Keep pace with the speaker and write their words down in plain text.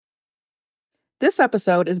This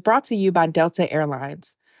episode is brought to you by Delta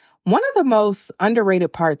Airlines. One of the most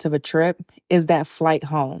underrated parts of a trip is that flight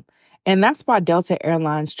home. And that's why Delta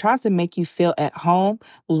Airlines tries to make you feel at home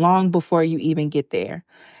long before you even get there.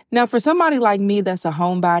 Now, for somebody like me that's a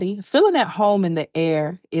homebody, feeling at home in the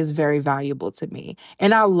air is very valuable to me.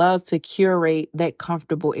 And I love to curate that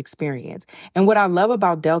comfortable experience. And what I love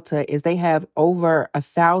about Delta is they have over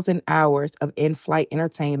 1,000 hours of in-flight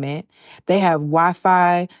entertainment. They have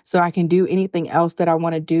Wi-Fi, so I can do anything else that I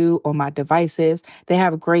want to do on my devices. They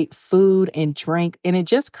have great food and drink, and it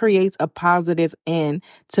just creates a positive end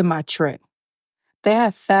to my trip. They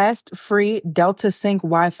have fast, free Delta Sync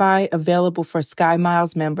Wi-Fi available for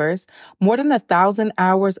SkyMiles members, more than 1,000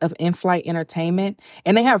 hours of in-flight entertainment,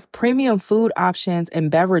 and they have premium food options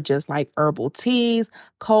and beverages like herbal teas,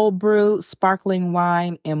 cold brew, sparkling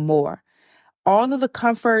wine, and more. All of the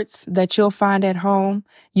comforts that you'll find at home,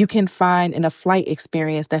 you can find in a flight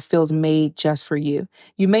experience that feels made just for you.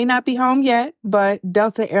 You may not be home yet, but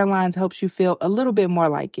Delta Airlines helps you feel a little bit more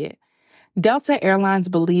like it. Delta Airlines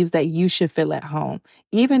believes that you should feel at home,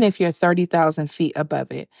 even if you're 30,000 feet above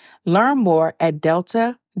it. Learn more at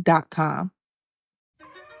delta.com.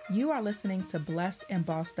 You are listening to Blessed and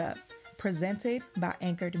Bossed Up, presented by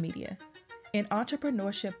Anchored Media, an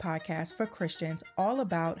entrepreneurship podcast for Christians all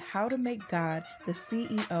about how to make God the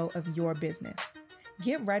CEO of your business.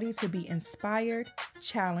 Get ready to be inspired,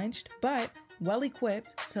 challenged, but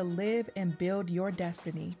well-equipped to live and build your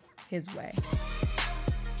destiny His way.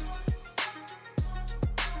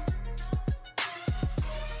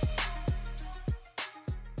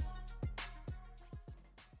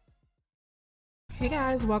 Hey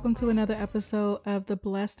guys, welcome to another episode of the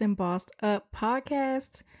Blessed and Bossed Up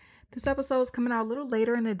podcast. This episode is coming out a little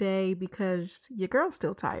later in the day because your girl's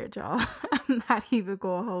still tired, y'all. I'm not even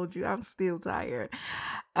gonna hold you. I'm still tired.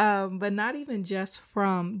 But not even just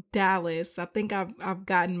from Dallas. I think I've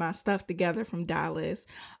gotten my stuff together from Dallas.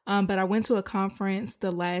 But I went to a conference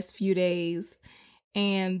the last few days,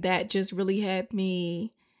 and that just really had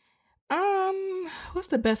me, what's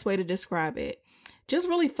the best way to describe it? Just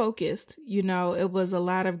really focused. It was a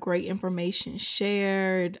lot of great information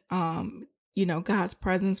shared. God's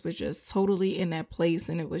presence was just totally in that place,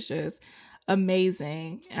 and it was just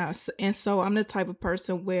amazing. And so I'm the type of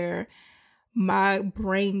person where my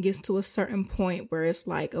brain gets to a certain point where it's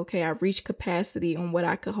like, okay, I've reached capacity on what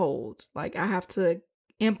I could hold. Like I have to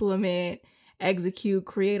implement, execute,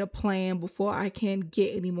 create a plan before I can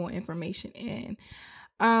get any more information in.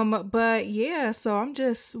 But yeah, so I'm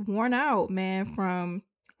just worn out, man, from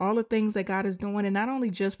all the things that God is doing, and not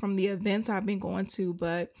only just from the events I've been going to,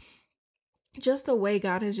 but just the way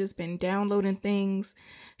God has just been downloading things,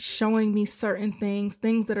 showing me certain things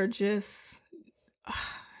that are just,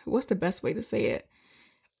 what's the best way to say it?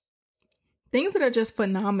 Things that are just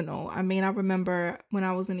phenomenal. I mean, I remember when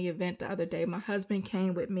I was in the event the other day, my husband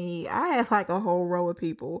came with me. I had like a whole row of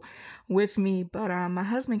people with me, but my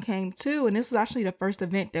husband came too. And this was actually the first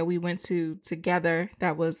event that we went to together.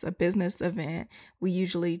 That was a business event. We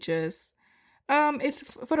usually just, it's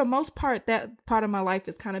for the most part, that part of my life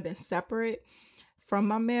has kind of been separate from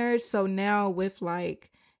my marriage. So now with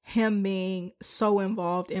like him being so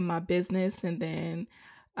involved in my business, and then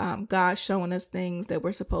God showing us things that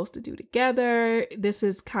we're supposed to do together. This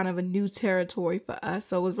is kind of a new territory for us.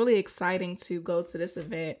 So it was really exciting to go to this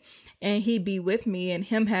event and he be with me, and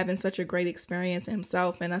him having such a great experience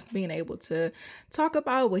himself, and us being able to talk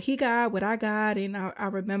about what he got, what I got. And I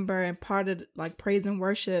remember in part of like praise and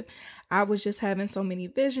worship, I was just having so many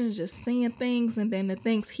visions, just seeing things. And then the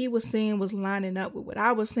things he was seeing was lining up with what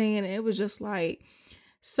I was seeing. And it was just like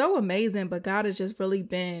so amazing. But God has just really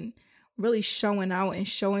been really showing out and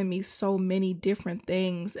showing me so many different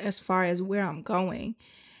things as far as where I'm going.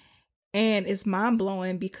 And it's mind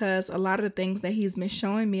blowing because a lot of the things that he's been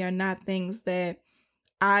showing me are not things that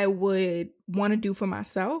I would want to do for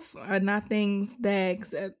myself, are not things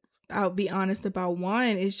that I'll be honest about. One,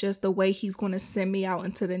 it's just the way he's going to send me out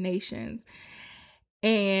into the nations,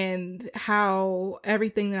 and how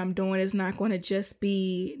everything that I'm doing is not going to just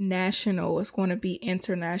be national. It's going to be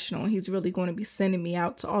international. He's really going to be sending me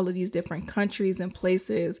out to all of these different countries and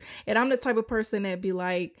places. And I'm the type of person that be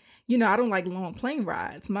like, I don't like long plane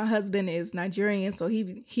rides. My husband is Nigerian, so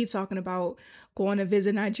he talking about going to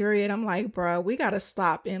visit Nigeria. And I'm like, bro, we got to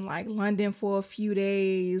stop in like London for a few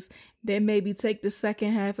days, then maybe take the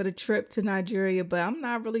second half of the trip to Nigeria. But I'm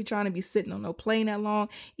not really trying to be sitting on no plane that long.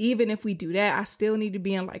 Even if we do that, I still need to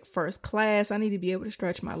be in like first class. I need to be able to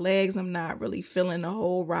stretch my legs. I'm not really feeling the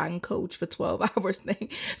whole riding coach for 12 hours thing.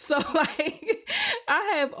 So like,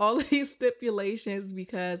 I have all of these stipulations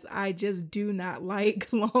because I just do not like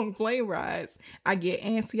long plane rides. I get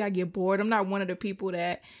antsy, I get bored. I'm not one of the people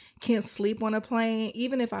that can't sleep on a plane.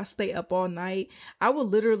 Even if I stay up all night, I will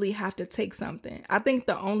literally have to take something. I think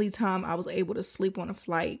the only time I was able to sleep on a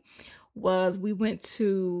flight was we went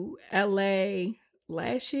to LA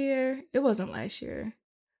last year. It wasn't last year.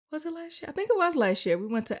 Was it last year? I think it was last year. We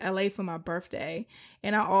went to LA for my birthday,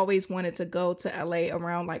 and I always wanted to go to LA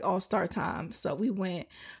around like All-Star time. So we went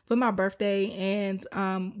for my birthday, and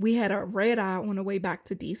we had a red eye on the way back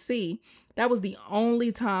to DC. That was the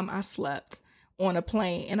only time I slept on a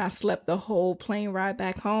plane, and I slept the whole plane ride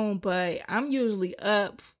back home. But I'm usually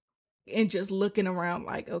up and just looking around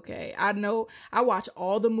like, okay, I know I watch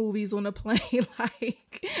all the movies on the plane.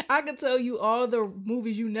 Like, I can tell you all the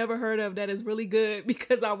movies you never heard of that is really good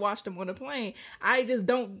because I watched them on the plane. I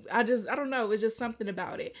don't know. It's just something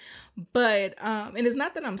about it. But, and it's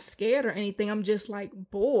not that I'm scared or anything. I'm just like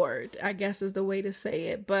bored, I guess is the way to say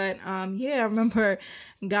it. But, yeah, I remember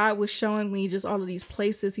God was showing me just all of these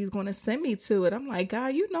places he's going to send me to. And I'm like, God,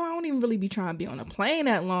 I don't even really be trying to be on a plane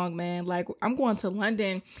that long, man. Like, I'm going to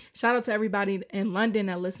London. Shout out to everybody in London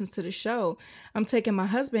that listens to the show. I'm taking my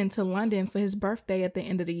husband to London for his birthday at the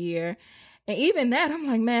end of the year. And even that, I'm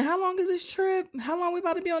like, man, how long is this trip? How long we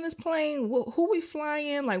about to be on this plane? Who we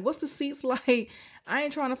flying? Like, what's the seats like? I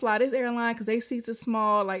ain't trying to fly this airline because they seats are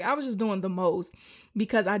small. Like, I was just doing the most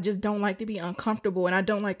because I just don't like to be uncomfortable and I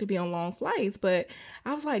don't like to be on long flights. But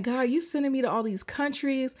I was like, God, you sending me to all these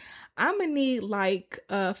countries. I'm gonna need like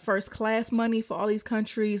first class money for all these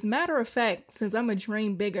countries. Matter of fact, since I'm a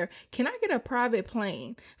dream bigger, can I get a private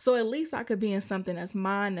plane? So at least I could be in something that's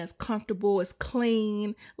mine, that's comfortable, it's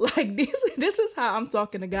clean. Like this is how I'm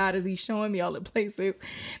talking to God as he's showing me all the places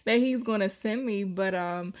that he's gonna send me. But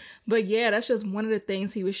yeah, that's just one of the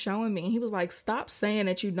things he was showing me. He was like, stop saying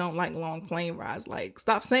that you don't like long plane rides. Like,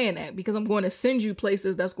 stop saying that because I'm going to send you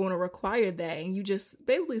places that's going to require that. And you just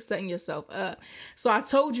basically setting yourself up. So I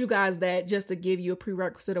told you guys that just to give you a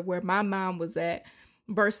prerequisite of where my mind was at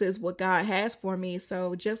versus what God has for me.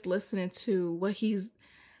 So just listening to what his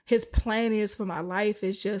plan is for my life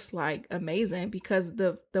is just like amazing because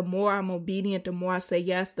the more I'm obedient, the more I say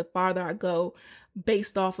yes, the farther I go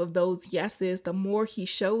based off of those yeses, the more he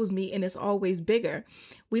shows me, and it's always bigger.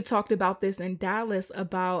 We talked about this in Dallas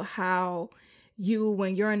about how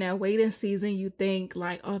when you're in that waiting season, you think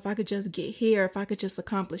like, oh, if I could just get here, if I could just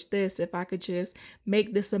accomplish this, if I could just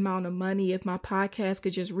make this amount of money, if my podcast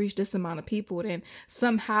could just reach this amount of people, then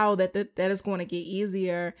somehow that is going to get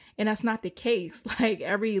easier. And that's not the case. Like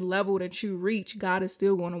every level that you reach, God is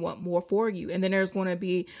still going to want more for you. And then there's going to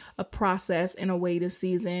be a process and a waiting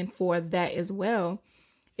season for that as well.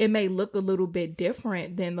 It may look a little bit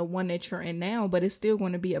different than the one that you're in now, but it's still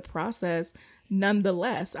going to be a process.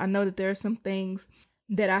 Nonetheless, I know that there are some things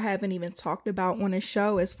that I haven't even talked about on the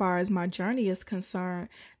show as far as my journey is concerned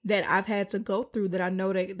that I've had to go through that I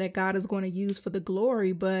know that God is going to use for the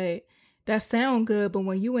glory, but that sound good. But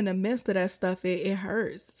when you in the midst of that stuff, it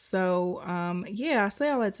hurts. So, yeah, I say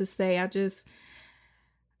all that to say,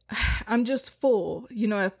 I'm just full.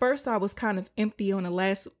 At first I was kind of empty on the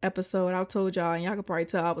last episode. I told y'all, and y'all could probably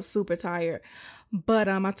tell I was super tired. But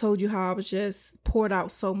I told you how I was just poured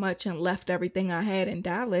out so much and left everything I had in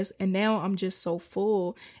Dallas. And now I'm just so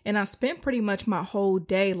full. And I spent pretty much my whole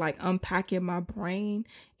day like unpacking my brain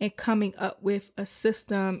and coming up with a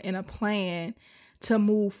system and a plan to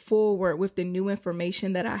move forward with the new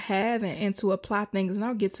information that I have and to apply things. And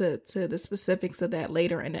I'll get to the specifics of that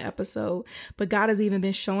later in the episode. But God has even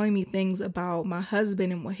been showing me things about my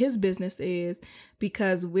husband and what his business is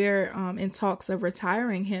because we're in talks of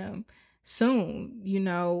retiring him soon.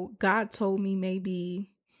 God told me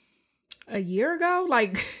maybe a year ago,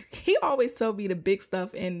 like he always told me the big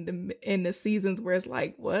stuff in the seasons where it's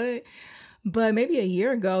like, what? But maybe a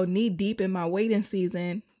year ago, knee deep in my waiting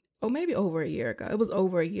season, or maybe over a year ago. It was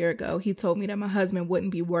over a year ago. He told me that my husband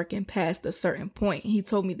wouldn't be working past a certain point. He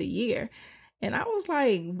told me the year. And I was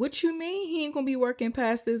like, what you mean he ain't gonna be working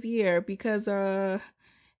past this year? Because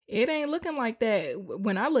it ain't looking like that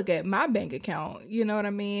when I look at my bank account. You know what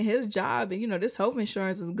I mean? His job and, this health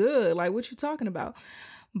insurance is good. Like, what you talking about?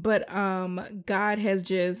 But God has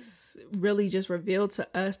just really just revealed to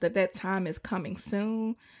us that time is coming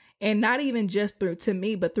soon. And not even just to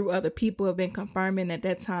me, but through other people have been confirming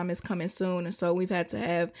that time is coming soon. And so we've had to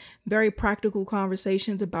have very practical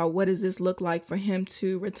conversations about what does this look like for him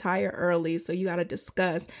to retire early. So you got to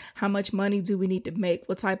discuss how much money do we need to make?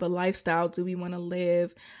 What type of lifestyle do we want to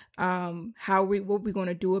live? what we're going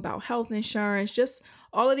to do about health insurance, just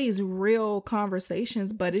all of these real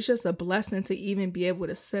conversations. But it's just a blessing to even be able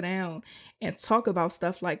to sit down and talk about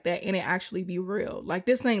stuff like that and it actually be real. Like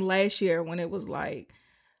this ain't last year when it was like,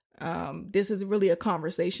 this is really a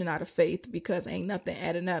conversation out of faith because ain't nothing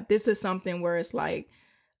adding up. This is something where it's like,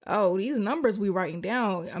 oh, these numbers we writing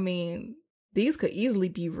down, I mean, these could easily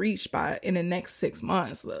be reached by in the next 6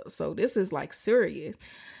 months. So this is like serious.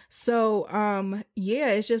 So, yeah,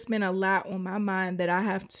 it's just been a lot on my mind that I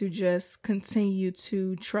have to just continue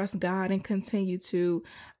to trust God and continue to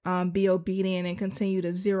be obedient and continue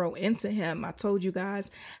to zero into him. I told you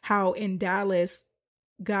guys how in Dallas,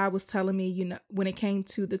 God was telling me, you know, when it came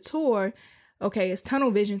to the tour, okay, it's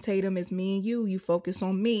tunnel vision, Tatum, it's me and you focus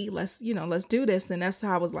on me. Let's do this. And that's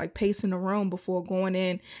how I was like pacing the room before going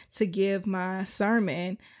in to give my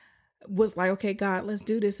sermon, was like, okay, God, let's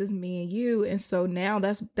do this. It's me and you. And so now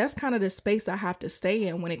that's kind of the space I have to stay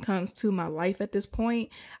in when it comes to my life at this point.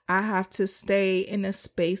 I have to stay in the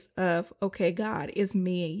space of, okay, God, it's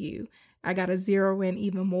me and you. I got to zero in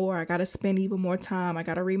even more. I got to spend even more time. I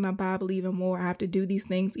got to read my Bible even more. I have to do these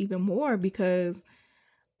things even more because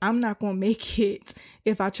I'm not going to make it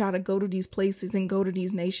if I try to go to these places and go to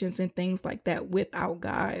these nations and things like that without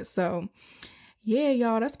God. So yeah,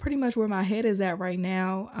 y'all, that's pretty much where my head is at right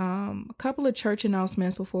now. A couple of church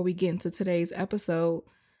announcements before we get into today's episode.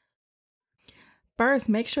 First,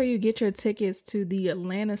 make sure you get your tickets to the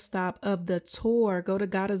Atlanta stop of the tour. Go to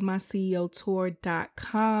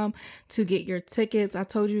godismyceotour.com to get your tickets. I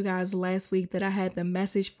told you guys last week that I had the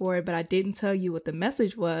message for it, but I didn't tell you what the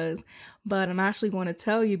message was. But I'm actually going to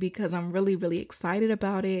tell you because I'm really, really excited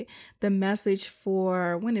about it. The message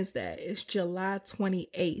for, when is that? It's July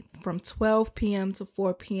 28th from 12 p.m. to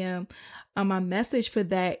 4 p.m. My message for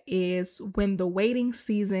that is when the waiting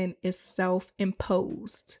season is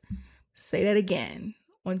self-imposed. Say that again.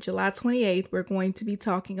 On July 28th, we're going to be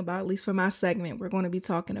talking about, at least for my segment, we're going to be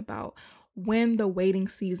talking about when the waiting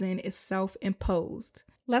season is self-imposed.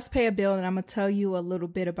 Let's pay a bill and I'm going to tell you a little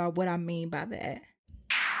bit about what I mean by that.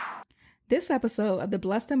 This episode of the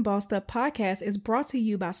Blessed and Bossed Up podcast is brought to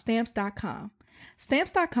you by Stamps.com.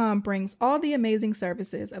 Stamps.com brings all the amazing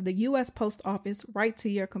services of the U.S. Post Office right to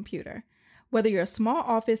your computer. Whether you're a small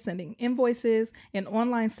office sending invoices, an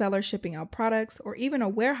online seller shipping out products, or even a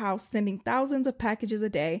warehouse sending thousands of packages a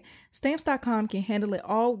day, Stamps.com can handle it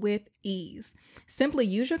all with ease. Simply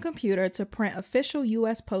use your computer to print official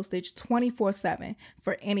U.S. postage 24/7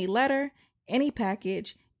 for any letter, any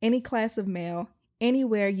package, any class of mail,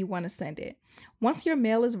 anywhere you want to send it. Once your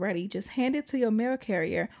mail is ready, just hand it to your mail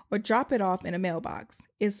carrier or drop it off in a mailbox.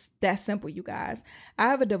 It's that simple, you guys. I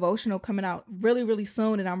have a devotional coming out really, really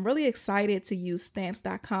soon, and I'm really excited to use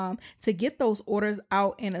Stamps.com to get those orders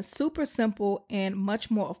out in a super simple and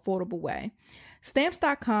much more affordable way.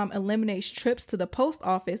 Stamps.com eliminates trips to the post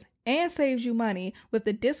office and saves you money with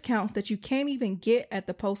the discounts that you can't even get at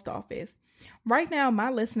the post office. Right now, my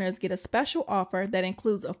listeners get a special offer that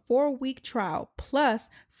includes a 4-week trial plus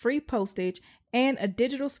free postage and a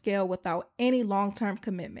digital scale without any long-term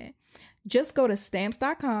commitment. Just go to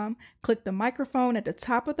Stamps.com, click the microphone at the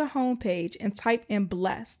top of the homepage and type in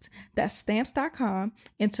BLESSED. That's Stamps.com.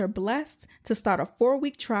 Enter BLESSED to start a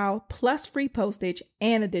 4-week trial plus free postage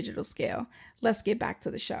and a digital scale. Let's get back to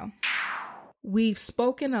the show. We've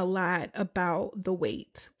spoken a lot about the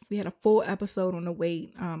wait. We had a full episode on the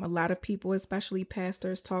wait. A lot of people, especially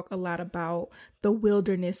pastors, talk a lot about the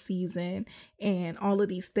wilderness season and all of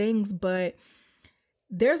these things, but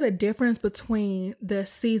there's a difference between the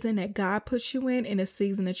season that God puts you in and the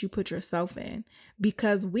season that you put yourself in,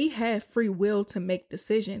 because we have free will to make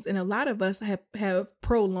decisions. And a lot of us have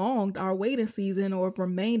prolonged our waiting season or have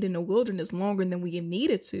remained in the wilderness longer than we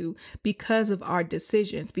needed to because of our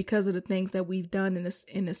decisions, because of the things that we've done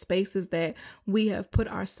in the spaces that we have put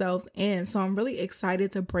ourselves in. So I'm really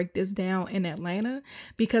excited to break this down in Atlanta,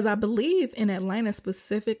 because I believe in Atlanta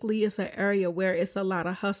specifically, it's an area where it's a lot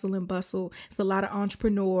of hustle and bustle. It's a lot of entrepreneurs.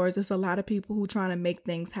 It's a lot of people who trying to make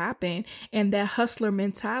things happen. And that hustler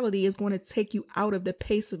mentality is going to take you out of the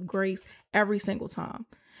pace of grace every single time.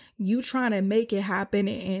 You trying to make it happen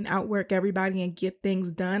and outwork everybody and get things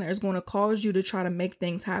done is going to cause you to try to make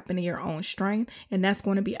things happen in your own strength. And that's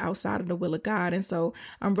going to be outside of the will of God. And so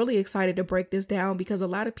I'm really excited to break this down, because a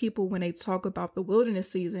lot of people, when they talk about the wilderness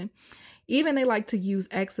season, even they like to use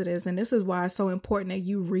Exodus. And this is why it's so important that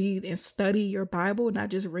you read and study your Bible, not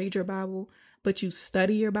just read your Bible, but you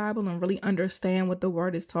study your Bible and really understand what the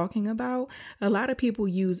word is talking about. A lot of people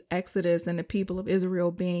use Exodus and the people of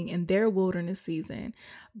Israel being in their wilderness season.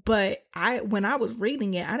 But when I was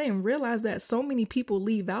reading it, I didn't realize that so many people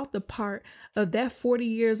leave out the part of that 40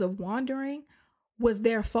 years of wandering was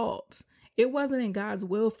their fault. It wasn't in God's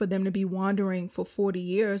will for them to be wandering for 40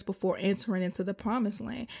 years before entering into the promised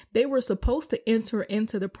land. They were supposed to enter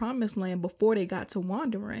into the promised land before they got to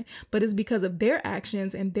wandering. But it's because of their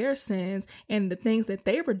actions and their sins and the things that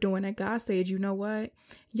they were doing that God said, you know what?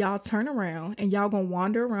 Y'all turn around and y'all gonna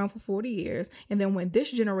wander around for 40 years. And then when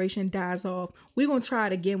this generation dies off, we're gonna try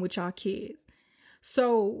it again with y'all kids.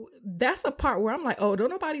 So that's a part where I'm like, oh,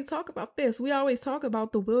 don't nobody talk about this. We always talk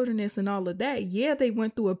about the wilderness and all of that. Yeah, they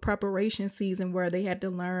went through a preparation season where they had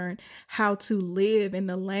to learn how to live in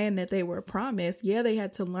the land that they were promised. Yeah, they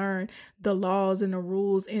had to learn the laws and the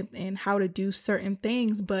rules and how to do certain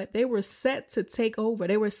things, but they were set to take over.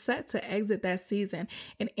 They were set to exit that season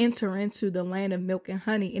and enter into the land of milk and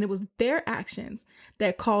honey. And it was their actions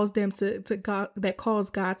that caused them that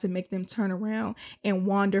caused God to make them turn around and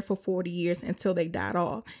wander for 40 years until they died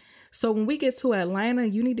off. So when we get to Atlanta,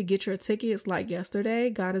 you need to get your tickets like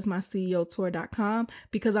yesterday, godismyceo tour.com,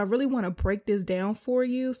 because I really want to break this down for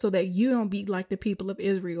you so that you don't be like the people of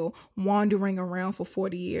Israel wandering around for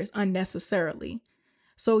 40 years unnecessarily.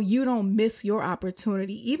 So you don't miss your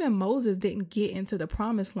opportunity. Even Moses didn't get into the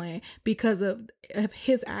promised land because of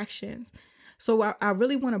his actions. So I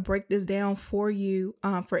really want to break this down for you,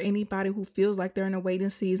 for anybody who feels like they're in a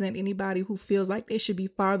waiting season, anybody who feels like they should be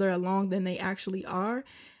farther along than they actually are.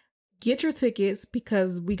 Get your tickets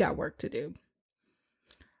because we got work to do.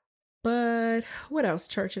 But what else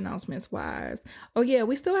church announcements wise? Oh yeah,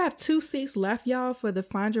 we still have 2 seats left, y'all, for the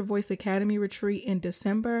Find Your Voice Academy retreat in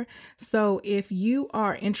December. So if you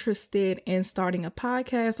are interested in starting a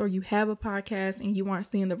podcast, or you have a podcast and you aren't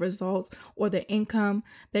seeing the results or the income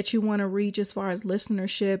that you want to reach as far as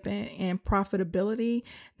listenership and profitability,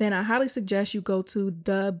 then I highly suggest you go to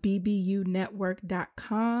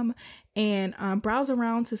thebbunetwork.com and browse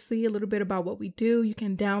around to see a little bit about what we do. You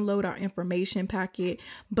can download our information packet,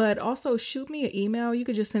 but also shoot me an email. You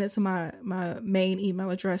could just send it to my main email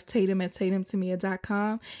address,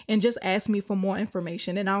 tatum@tatumtamia.com, and just ask me for more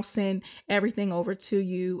information, and I'll send everything over to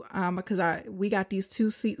you, because we got these 2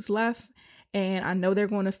 seats left. And I know they're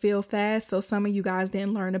going to fill fast. So some of you guys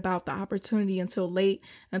didn't learn about the opportunity until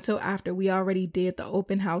after we already did the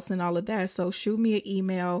open house and all of that. So shoot me an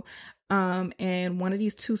email. And one of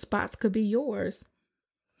these 2 spots could be yours.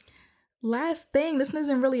 Last thing, this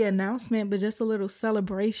isn't really an announcement, but just a little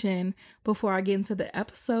celebration before I get into the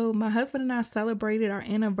episode. My husband and I celebrated our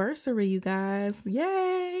anniversary, you guys.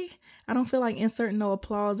 Yay! I don't feel like inserting no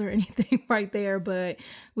applause or anything right there, but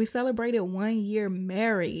we celebrated 1 year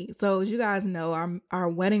married. So as you guys know, our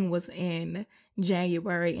wedding was in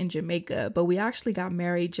January in Jamaica, but we actually got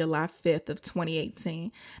married July 5th of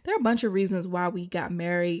 2018. There are a bunch of reasons why we got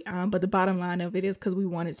married, but the bottom line of it is because we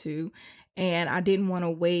wanted to. And I didn't want to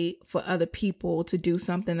wait for other people to do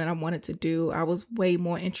something that I wanted to do. I was way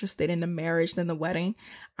more interested in the marriage than the wedding.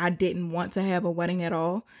 I didn't want to have a wedding at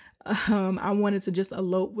all. I wanted to just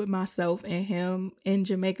elope with myself and him in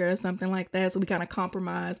Jamaica or something like that. So we kind of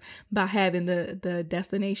compromised by having the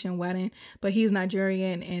destination wedding. But he's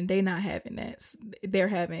Nigerian and they not having that. They're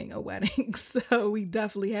having a wedding. So we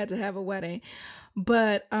definitely had to have a wedding.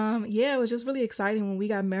 But yeah, it was just really exciting when we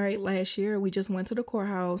got married last year. We just went to the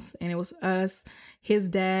courthouse and it was us, his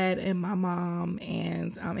dad, and my mom.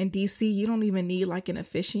 And in DC, you don't even need like an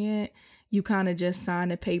officiant. You kind of just sign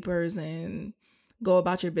the papers and go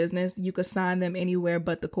about your business. You could sign them anywhere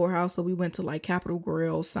but the courthouse. So we went to like Capitol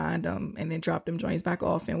Grill, signed them, and then dropped them joints back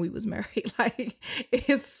off, and we was married. Like,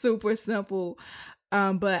 it's super simple.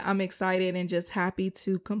 But I'm excited and just happy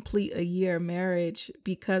to complete a year of marriage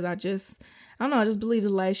because I just believe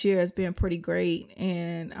the last year has been pretty great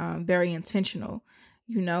and very intentional,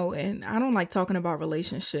 and I don't like talking about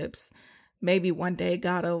relationships. Maybe one day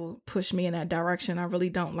God will push me in that direction. I really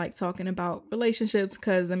don't like talking about relationships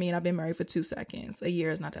because, I've been married for 2 seconds. A year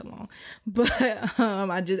is not that long. But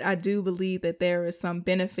I do believe that there is some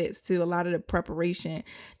benefits to a lot of the preparation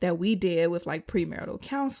that we did with like premarital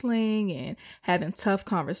counseling and having tough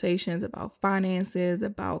conversations about finances,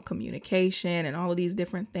 about communication, and all of these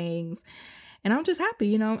different things. And I'm just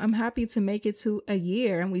happy, I'm happy to make it to a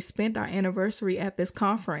year. And we spent our anniversary at this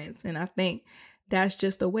conference. And I think that's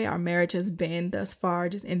just the way our marriage has been thus far,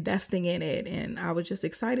 just investing in it. And I was just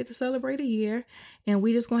excited to celebrate a year. And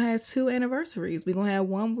we just going to have 2 anniversaries. We're going to have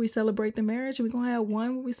one where we celebrate the marriage, and we're going to have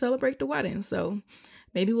one where we celebrate the wedding. So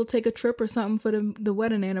maybe we'll take a trip or something for the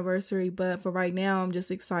wedding anniversary. But for right now, I'm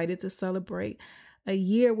just excited to celebrate a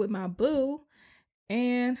year with my boo.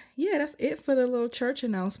 And yeah, that's it for the little church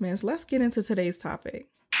announcements. Let's get into today's topic.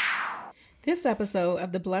 This episode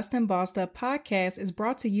of the Blessed and Bossed Up podcast is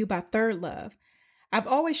brought to you by Third Love. I've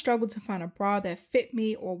always struggled to find a bra that fit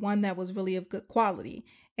me or one that was really of good quality.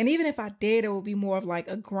 And even if I did, it would be more of like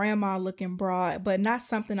a grandma looking bra, but not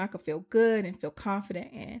something I could feel good and feel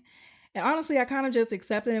confident in. And honestly, I kind of just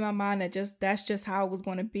accepted in my mind that that's just how it was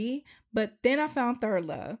going to be. But then I found Third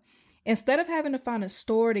Love. Instead of having to find a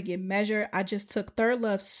store to get measured, I just took Third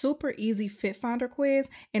Love's super easy fit finder quiz,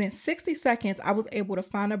 and in 60 seconds, I was able to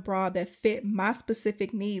find a bra that fit my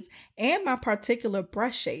specific needs and my particular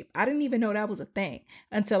breast shape. I didn't even know that was a thing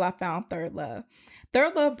until I found Third Love.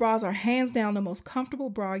 Third Love bras are hands down the most comfortable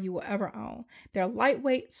bra you will ever own. They're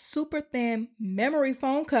lightweight, super thin, memory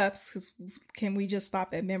foam cups. Can we just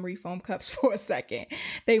stop at memory foam cups for a second?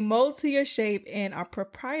 They mold to your shape and are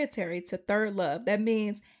proprietary to Third Love. That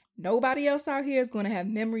means nobody else out here is going to have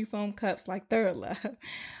memory foam cups like Third Love.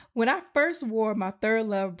 When I first wore my Third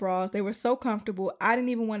Love bras, they were so comfortable, I didn't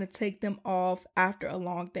even want to take them off after a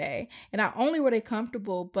long day. And not only were they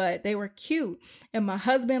comfortable, but they were cute. And my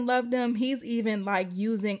husband loved them. He's even like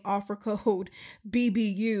using offer code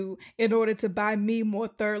BBU in order to buy me more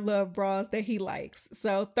Third Love bras that he likes.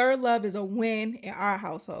 So Third Love is a win in our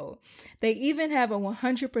household. They even have a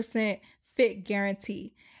 100% fit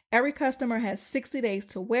guarantee. Every customer has 60 days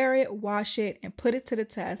to wear it, wash it, and put it to the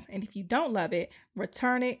test. And if you don't love it,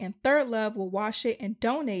 return it, and Third Love will wash it and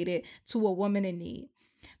donate it to a woman in need.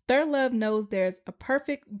 Third Love knows there's a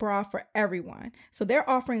perfect bra for everyone. So they're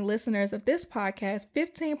offering listeners of this podcast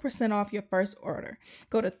 15% off your first order.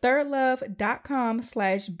 Go to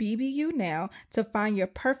thirdlove.com/BBU now to find your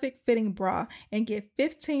perfect fitting bra and get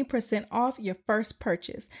 15% off your first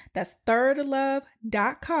purchase. That's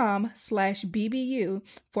thirdlove.com/BBU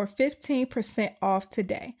for 15% off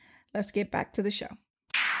today. Let's get back to the show.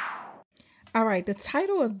 All right, the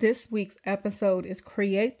title of this week's episode is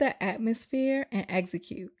Create the Atmosphere and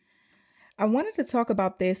Execute. I wanted to talk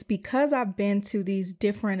about this because I've been to these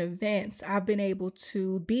different events. I've been able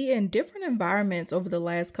to be in different environments over the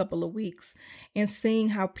last couple of weeks and seeing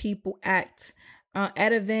how people act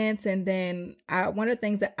at events. And then one of the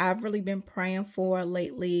things that I've really been praying for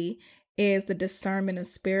lately is the discernment of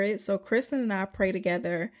spirit. So Kristen and I pray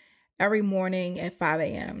together every morning at 5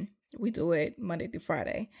 a.m. We do it Monday through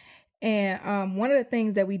Friday. And one of the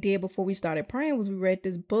things that we did before we started praying was we read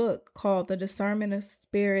this book called The Discernment of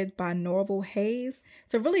Spirits by Norval Hayes.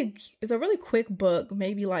 It's a really quick book,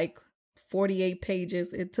 maybe like 48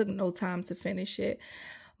 pages. It took no time to finish it.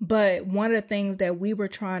 But one of the things that we were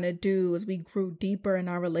trying to do as we grew deeper in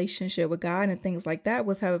our relationship with God and things like that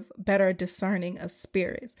was have better discerning of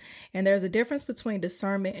spirits. And there's a difference between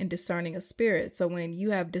discernment and discerning of spirits. So when you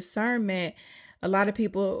have discernment, a lot of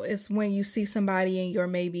people, it's when you see somebody and you're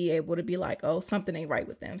maybe able to be like, oh, something ain't right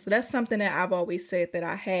with them. So that's something that I've always said that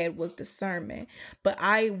I had was discernment. But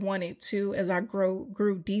I wanted to, as I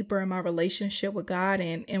grew deeper in my relationship with God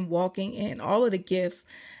and walking in all of the gifts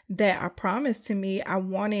that are promised to me, I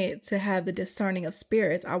wanted to have the discerning of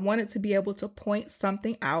spirits. I wanted to be able to point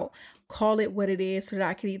something out, call it what it is so that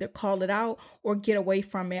I could either call it out or get away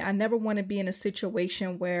from it. I never want to be in a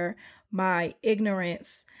situation where my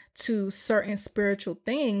ignorance to certain spiritual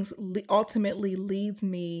things ultimately leads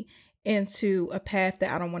me into a path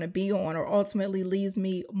that I don't want to be on, or ultimately leaves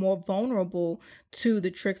me more vulnerable to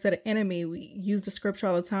the tricks of the enemy. We use the scripture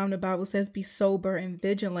all the time. The Bible says, be sober and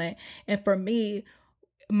vigilant. And for me,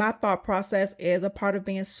 my thought process is a part of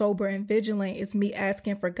being sober and vigilant is me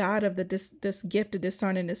asking for God of this gift of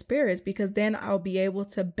discerning the spirits, because then I'll be able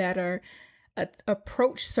to better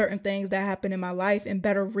approach certain things that happen in my life and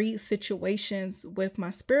better read situations with my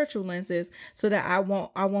spiritual lenses, so that I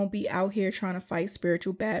won't be out here trying to fight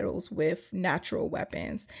spiritual battles with natural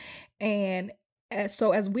weapons. And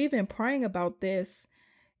so as we've been praying about this,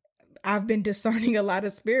 I've been discerning a lot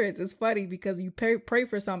of spirits. It's funny because you pray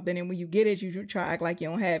for something, and when you get it, you try to act like you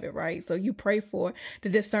don't have it, right? So you pray for the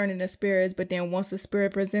discerning the spirits, but then once the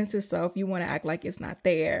spirit presents itself, you want to act like it's not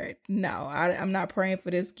there. No, I'm not praying for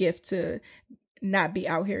this gift to not be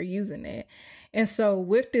out here using it. And so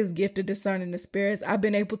with this gift of discerning the spirits, I've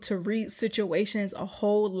been able to read situations a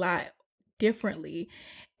whole lot differently.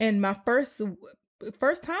 And my first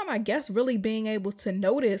time, I guess, really being able to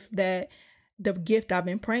notice that the gift I've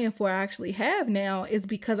been praying for I actually have now is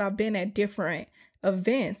because I've been at different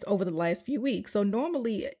events over the last few weeks. So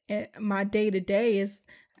normally my day-to-day is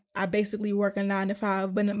I basically work a 9 to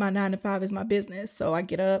 5, but my 9 to 5 is my business. So I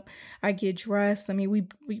get up, I get dressed. I mean,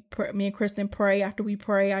 me and Kristen pray. After we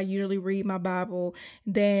pray, I usually read my Bible.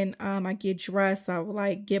 Then I get dressed. I will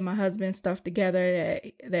like get my husband stuff together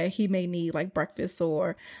that he may need, like breakfast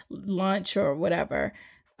or lunch or whatever.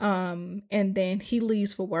 And then he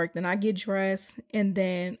leaves for work. Then I get dressed and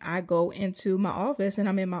then I go into my office, and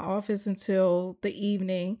I'm in my office until the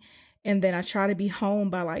evening. And then I try to be home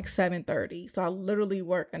by like 7:30. So I literally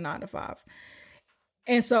work a 9 to 5.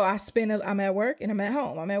 And so I'm at work and I'm at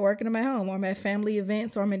home. I'm at work and I'm at home. Or I'm at family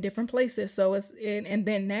events or I'm in different places. So and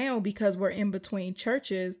then now, because we're in between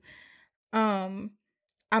churches, I'm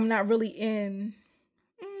not really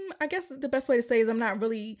I guess the best way to say is I'm not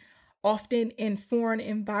really often in foreign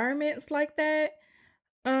environments like that.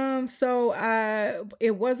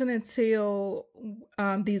 It wasn't until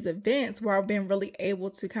these events where I've been really able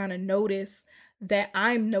to kind of notice that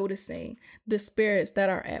I'm noticing the spirits that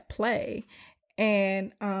are at play.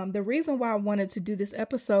 And the reason why I wanted to do this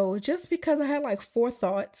episode is just because I had like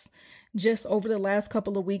forethoughts just over the last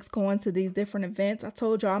couple of weeks going to these different events. I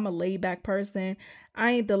told y'all I'm a laid back person.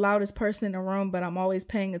 I ain't the loudest person in the room, but I'm always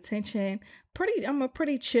paying attention. I'm a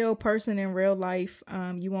pretty chill person in real life.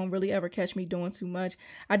 You won't really ever catch me doing too much.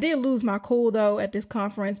 I did lose my cool though at this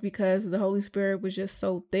conference because the Holy Spirit was just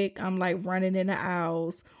so thick. I'm like running in the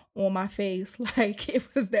aisles on my face, like it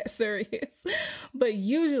was that serious. But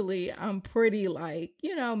usually I'm pretty like,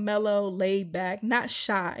 mellow, laid back, not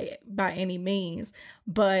shy by any means,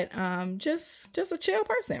 but just a chill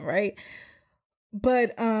person, right?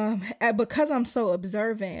 But because I'm so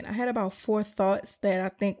observant, I had about 4 thoughts that I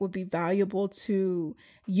think would be valuable to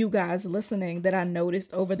you guys listening that I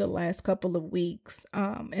noticed over the last couple of weeks.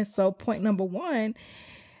 And so point number 1,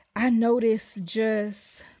 I noticed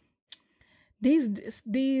just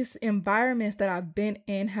these environments that I've been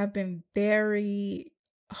in have been very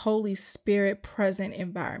Holy Spirit present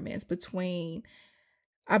environments.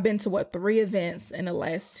 I've been to 3 events in the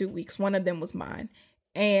last 2 weeks. One of them was mine.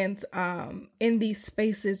 And in these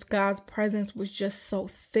spaces, God's presence was just so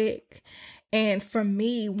thick. And for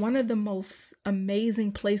me, one of the most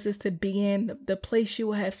amazing places to be in, the place you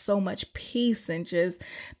will have so much peace and just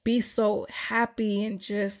be so happy and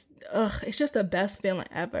just, it's just the best feeling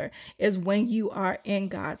ever, is when you are in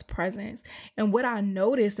God's presence. And what I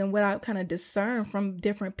noticed and what I kind of discerned from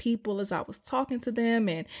different people as I was talking to them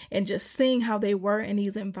and just seeing how they were in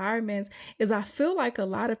these environments is I feel like a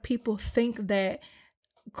lot of people think that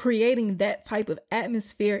creating that type of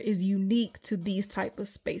atmosphere is unique to these type of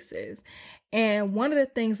spaces. And one of the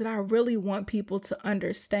things that I really want people to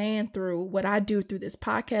understand through what I do through this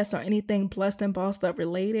podcast or anything Blessed and Bossed Up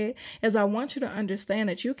related is I want you to understand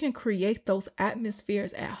that you can create those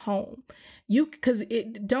atmospheres at home.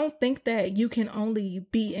 Don't think that you can only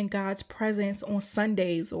be in God's presence on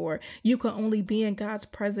Sundays, or you can only be in God's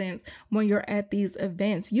presence when you're at these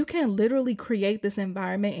events. You can literally create this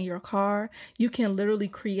environment in your car. You can literally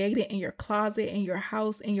create it in your closet, in your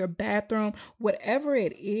house, in your bathroom, whatever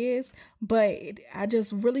it is. But I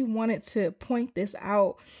just really wanted to point this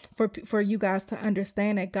out for you guys to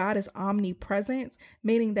understand that God is omnipresent,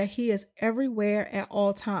 meaning that he is everywhere at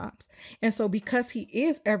all times. And so because he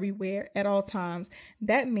is everywhere at all times,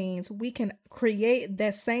 that means we can create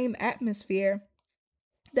that same atmosphere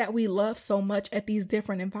that we love so much at these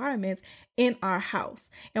different environments in our house.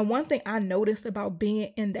 And one thing I noticed about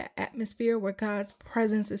being in that atmosphere where God's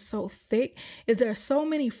presence is so thick is there are so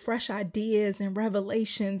many fresh ideas and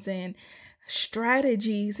revelations and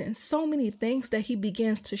strategies and so many things that he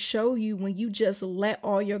begins to show you when you just let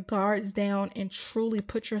all your guards down and truly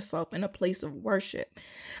put yourself in a place of worship.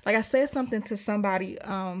 Like I said something to somebody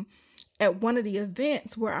at one of the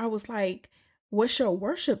events where I was like, what's your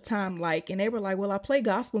worship time like? And they were like, well, I play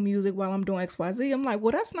gospel music while I'm doing XYZ. I'm like,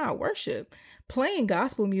 well, that's not worship. Playing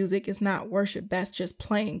gospel music is not worship. That's just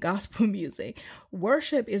playing gospel music.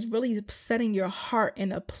 Worship is really setting your heart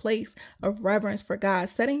in a place of reverence for God,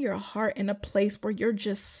 setting your heart in a place where you're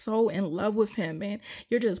just so in love with him and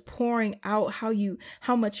you're just pouring out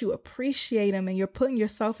how much you appreciate him, and you're putting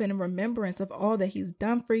yourself in remembrance of all that he's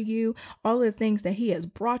done for you, all the things that he has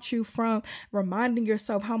brought you from, reminding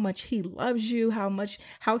yourself how much he loves you,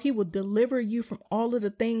 how he will deliver you from all of the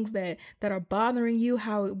things that are bothering you,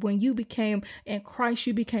 how when you became in Christ,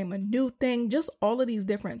 you became a new thing, just all of these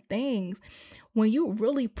different things. When you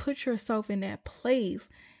really put yourself in that place,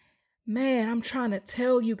 man, I'm trying to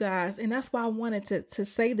tell you guys, and that's why I wanted to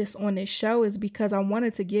say this on this show, is because I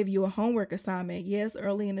wanted to give you a homework assignment. Yes,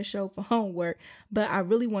 early in the show for homework, but I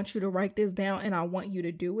really want you to write this down and I want you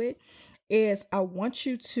to do it. I want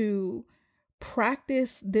you to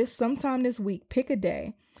practice this sometime this week. Pick a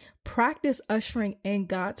day. Practice ushering in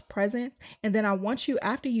God's presence. And then I want you,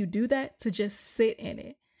 after you do that, to just sit in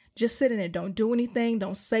it. Just sit in it. Don't do anything.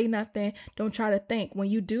 Don't say nothing. Don't try to think. When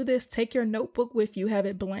you do this, take your notebook with you, have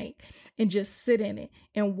it blank, and just sit in it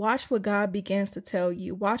and watch what God begins to tell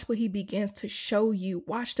you. Watch what he begins to show you.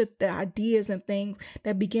 Watch the ideas and things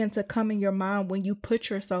that begin to come in your mind when you put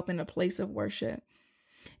yourself in a place of worship.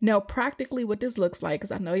 Now, practically what this looks like,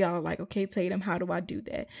 because I know y'all are like, okay, Tatum, how do I do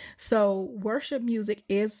that? So worship music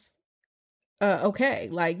is okay.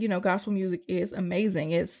 Like, gospel music is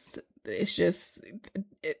amazing. It's just,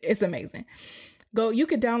 it's amazing. You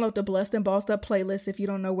could download the Blessed and Bossed Up playlist if you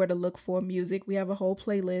don't know where to look for music. We have a whole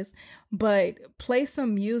playlist, but play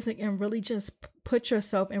some music and really just put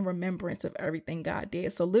yourself in remembrance of everything God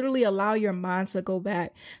did. So literally allow your mind to go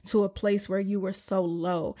back to a place where you were so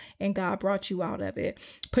low and God brought you out of it.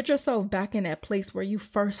 Put yourself back in that place where you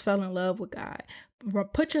first fell in love with God.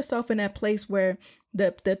 Put yourself in that place where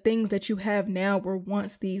the things that you have now were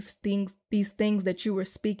once these things that you were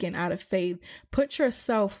speaking out of faith. Put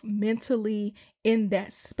yourself mentally in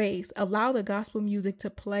that space. Allow the gospel music to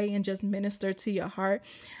play and just minister to your heart.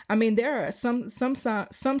 I mean, there are some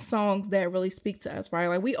songs that really speak to us, right?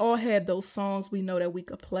 Like we all have those songs we know that we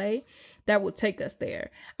could play that would take us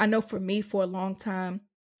there. I know for me, for a long time,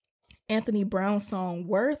 Anthony Brown's song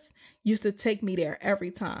Worth used to take me there every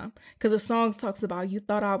time, because the song talks about, you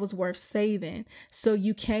thought I was worth saving, so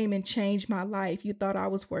you came and changed my life. You thought I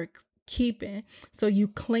was worth keeping, so you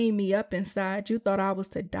cleaned me up inside. You thought I was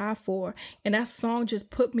to die for. And that song just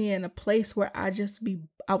put me in a place where I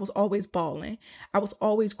was always bawling. I was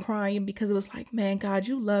always crying, because it was like, man, God,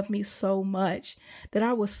 you love me so much, that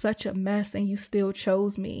I was such a mess and you still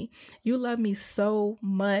chose me. You love me so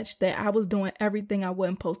much that I was doing everything I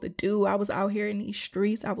wasn't supposed to do. I was out here in these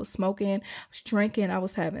streets. I was smoking, I was drinking, I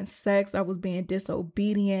was having sex, I was being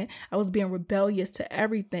disobedient, I was being rebellious to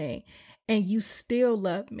everything. And you still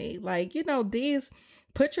love me. Like,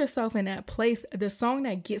 put yourself in that place. The song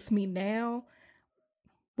that gets me now,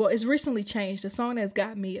 well, it's recently changed. The song that's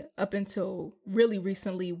got me up until really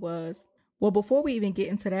recently was, well, before we even get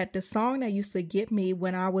into that, the song that used to get me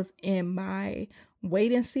when I was in my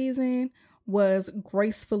waiting season was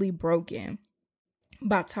Gracefully Broken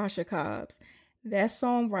by Tasha Cobbs. That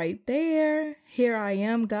song right there, here I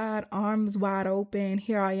am, God, arms wide open.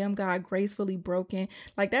 Here I am, God, gracefully broken.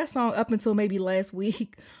 Like that song up until maybe last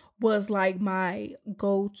week was like my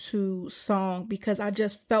go-to song, because I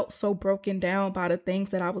just felt so broken down by the things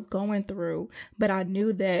that I was going through. But I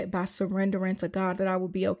knew that by surrendering to God that I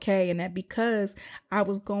would be okay. And that because I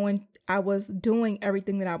was doing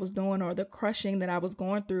everything that I was doing, or the crushing that I was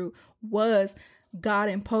going through was God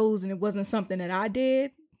imposed, and it wasn't something that I did.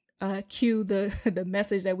 Cue the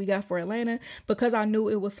message that we got for Atlanta, because I knew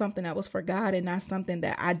it was something that was for God and not something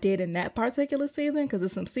that I did in that particular season, because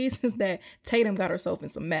there's some seasons that Tatum got herself in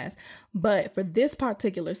some mess. But for this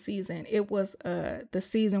particular season, it was the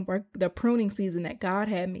season where the pruning season that God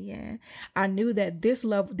had me in. I knew that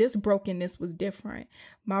this brokenness was different.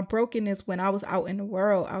 My brokenness when I was out in the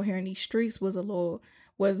world, out here in these streets, was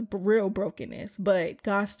real brokenness, but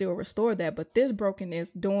God still restored that. But this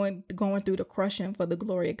brokenness, going through the crushing for the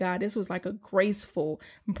glory of God, this was like a graceful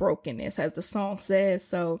brokenness, as the song says.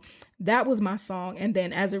 So that was my song. And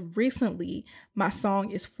then as of recently, my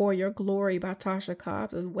song is For Your Glory by Tasha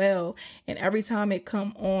Cobbs as well. And every time it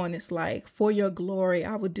come on, it's like, for your glory,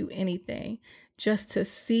 I would do anything just to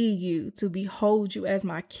see you, to behold you as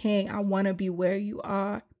my king. I want to be where you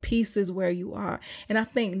are. Peace is where you are. And I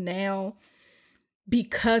think now,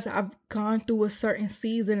 because I've gone through a certain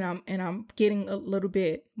season, and I'm getting a little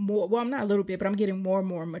bit more, well, I'm not a little bit, but I'm getting more and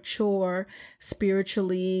more mature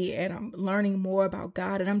spiritually, and I'm learning more about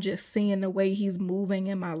God, and I'm just seeing the way he's moving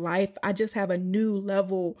in my life. I just have a new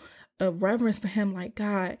level of reverence for him. Like,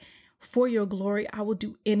 God, for your glory, I will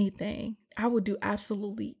do anything. I will do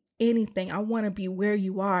absolutely anything. I want to be where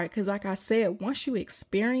you are. Because like I said, once you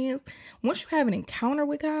have an encounter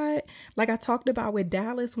with God, like I talked about with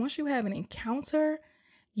Dallas, once you have an encounter,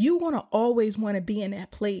 you want to always want to be in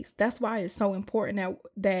that place. That's why it's so important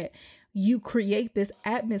that you create this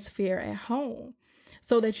atmosphere at home,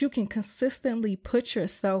 so that you can consistently put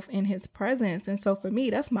yourself in his presence. And so for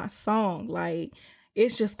me, that's my song. Like,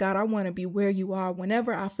 it's just, God, I want to be where you are.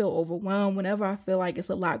 Whenever I feel overwhelmed, whenever I feel like it's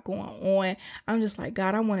a lot going on, I'm just like,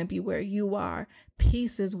 God, I want to be where you are.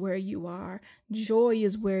 Peace is where you are. Joy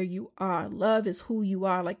is where you are. Love is who you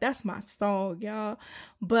are. Like, that's my song, y'all.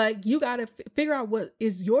 But you got to figure out what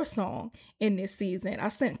is your song in this season. I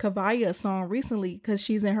sent Kavaya a song recently because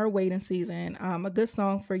she's in her waiting season. A good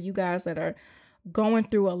song for you guys that are going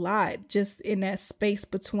through a lot, just in that space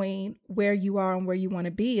between where you are and where you want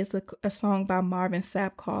to be. It's a song by Marvin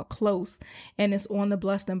Sapp called Close, and it's on the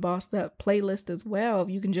Blessed and Bossed Up playlist as well.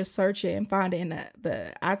 You can just search it and find it in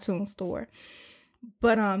the iTunes store.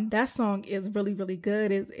 But that song is really, really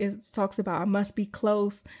good. It talks about, I must be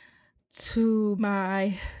close to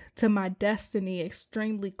my destiny,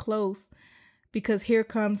 extremely close, because here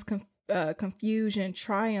comes confusion,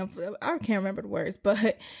 triumph. I can't remember the words,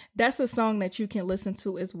 but that's a song that you can listen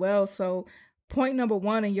to as well. So point number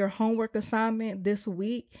one in your homework assignment this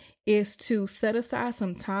week is to set aside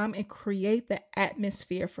some time and create the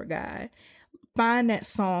atmosphere for God. Find that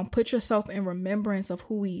song, put yourself in remembrance of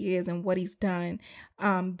who he is and what he's done.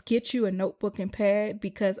 Get you a notebook and pad,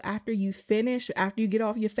 because after you finish, after you get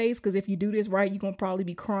off your face, because if you do this right, you're going to probably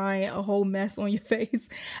be crying a whole mess on your face.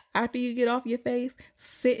 After you get off your face,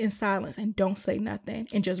 sit in silence and don't say nothing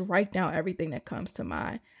and just write down everything that comes to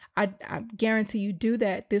mind. I guarantee you do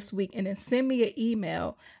that this week, and then send me an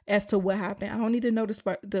email as to what happened. I don't need to know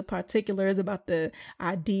the particulars about the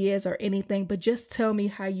ideas or anything, but just tell me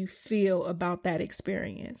how you feel about that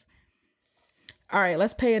experience. All right,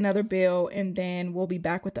 let's pay another bill and then we'll be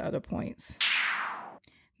back with the other points.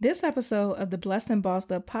 This episode of the Blessed and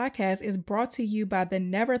Bossed Up podcast is brought to you by the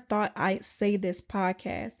Never Thought I'd Say This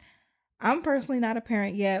podcast. I'm personally not a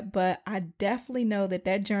parent yet, but I definitely know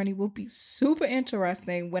that journey will be super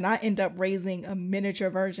interesting when I end up raising a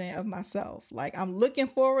miniature version of myself. Like, I'm looking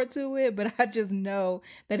forward to it, but I just know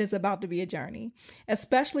that it's about to be a journey,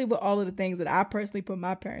 especially with all of the things that I personally put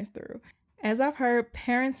my parents through. As I've heard,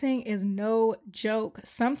 parenting is no joke.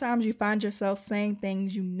 Sometimes you find yourself saying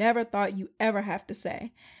things you never thought you ever have to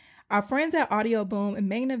say. Our friends at Audio Boom and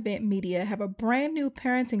Main Event Media have a brand new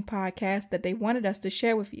parenting podcast that they wanted us to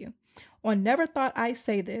share with you. On Never Thought I'd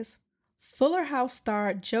Say This, Fuller House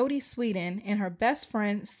star Jodie Sweetin and her best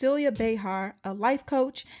friend Celia Behar, a life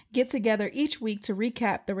coach, get together each week to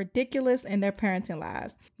recap the ridiculous in their parenting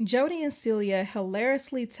lives. Jodie and Celia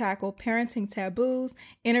hilariously tackle parenting taboos,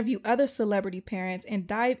 interview other celebrity parents, and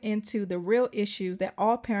dive into the real issues that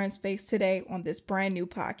all parents face today on this brand new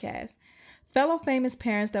podcast. Fellow famous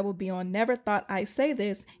parents that will be on Never Thought I'd Say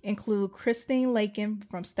This include Christine Lakin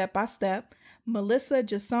from Step by Step, Melissa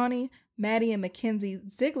Jasoni, Maddie and Mackenzie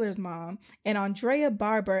Ziegler's mom, and Andrea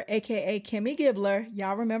Barber, aka Kimmy Gibbler,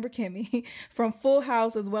 y'all remember Kimmy, from Full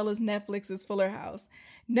House as well as Netflix's Fuller House.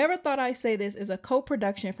 Never Thought I'd Say This is a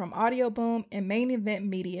co-production from Audio Boom and Main Event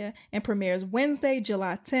Media and premieres Wednesday,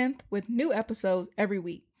 July 10th with new episodes every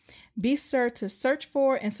week. Be sure to search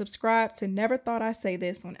for and subscribe to Never Thought I'd Say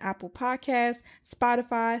This on Apple Podcasts,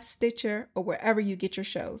 Spotify, Stitcher, or wherever you get your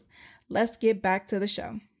shows. Let's get back to the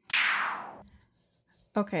show.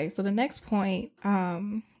 Okay, so the next point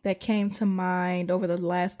that came to mind over the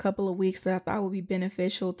last couple of weeks that I thought would be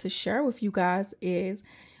beneficial to share with you guys is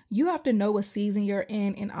you have to know what season you're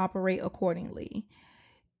in and operate accordingly.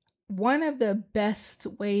 One of the best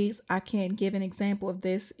ways I can give an example of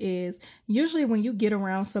this is usually when you get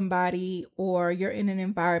around somebody or you're in an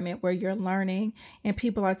environment where you're learning and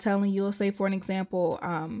people are telling you, let's say for an example,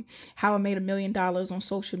 how I made $1 million on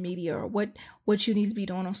social media, or what you need to be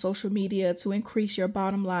doing on social media to increase your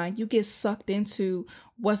bottom line. You get sucked into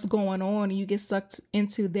what's going on and you get sucked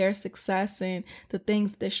into their success and the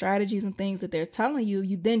things, the strategies and things that they're telling you.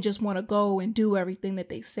 You then just want to go and do everything that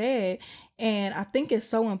they said. And I think it's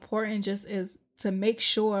so important just as to make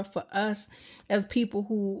sure for us as people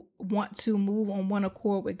who want to move on one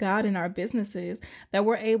accord with God in our businesses, that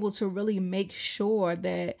we're able to really make sure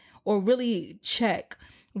that, or really check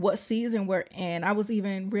what season we're in. I was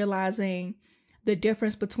even realizing the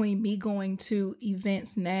difference between me going to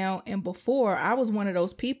events now and before. I was one of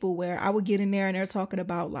those people where I would get in there and they're talking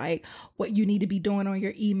about like what you need to be doing on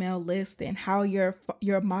your email list and how your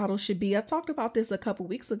model should be. I talked about this a couple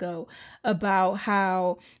weeks ago about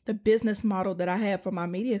how the business model that I have for my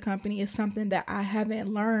media company is something that I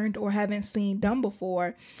haven't learned or haven't seen done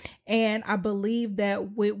before. And I believe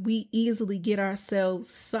that we easily get ourselves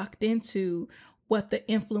sucked into what the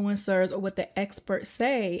influencers or what the experts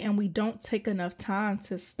say, and we don't take enough time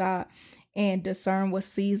to stop and discern what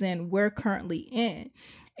season we're currently in.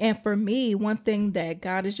 And for me, one thing that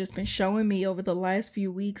God has just been showing me over the last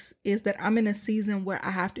few weeks is that I'm in a season where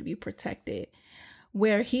I have to be protected,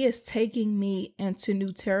 where he is taking me into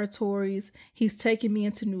new territories. He's taking me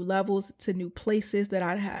into new levels, to new places that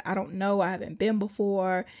I don't know, I haven't been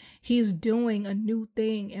before. He's doing a new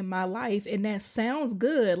thing in my life. And that sounds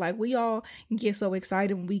good. Like we all get so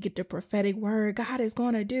excited when we get the prophetic word. God is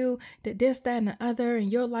going to do this, that, and the other in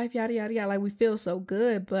your life, yada, yada, yada. Like we feel so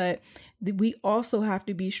good, but we also have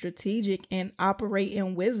to be strategic and operate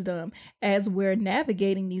in wisdom as we're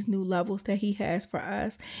navigating these new levels that he has for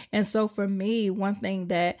us. And so for me, one thing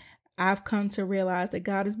that I've come to realize that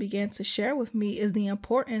God has begun to share with me is the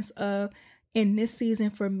importance of, in this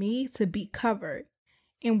season for me, to be covered.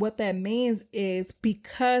 And what that means is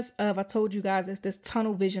because of, I told you guys, it's this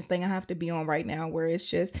tunnel vision thing I have to be on right now where it's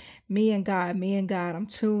just me and God, me and God. I'm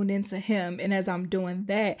tuned into Him. And as I'm doing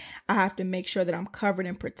that, I have to make sure that I'm covered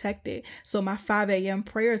and protected. So my 5 a.m.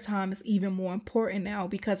 prayer time is even more important now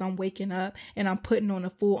because I'm waking up and I'm putting on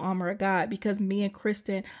the full armor of God, because me and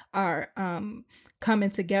Kristen are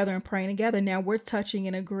coming together and praying together. Now we're touching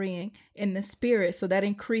and agreeing in the spirit. So that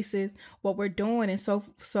increases what we're doing. And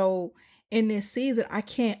so in this season, I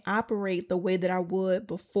can't operate the way that I would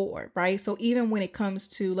before, right? So even when it comes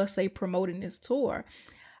to, let's say, promoting this tour,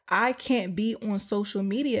 I can't be on social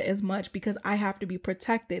media as much because I have to be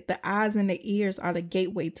protected. The eyes and the ears are the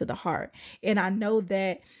gateway to the heart. And I know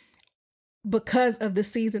that because of the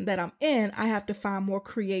season that I'm in, I have to find more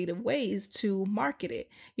creative ways to market it.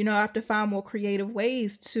 I have to find more creative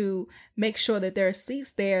ways to make sure that there are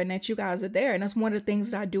seats there and that you guys are there. And that's one of the things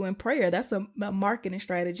that I do in prayer. That's a marketing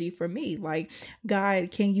strategy for me. Like, God,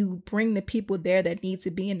 can you bring the people there that need to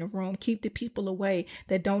be in the room? Keep the people away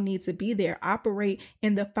that don't need to be there. Operate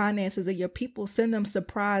in the finances of your people. Send them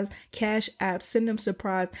surprise cash apps. Send them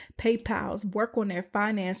surprise PayPals. Work on their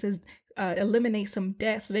finances. Eliminate some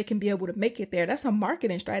debt so they can be able to make it there. That's a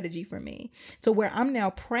marketing strategy for me. So where I'm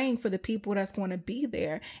now praying for the people that's going to be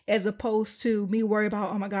there, as opposed to me worry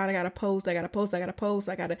about, oh my God, I got to post, I got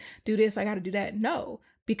to do this, I got to do that. No,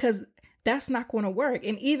 because that's not going to work.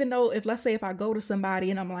 And even though let's say if I go to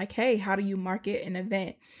somebody and I'm like, hey, how do you market an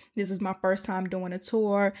event? This is my first time doing a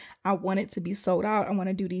tour. I want it to be sold out. I want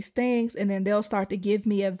to do these things. And then they'll start to give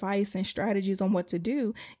me advice and strategies on what to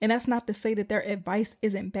do. And that's not to say that their advice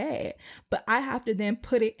isn't bad, but I have to then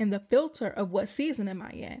put it in the filter of what season am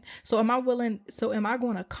I in? So am I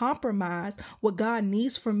going to compromise what God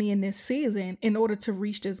needs for me in this season in order to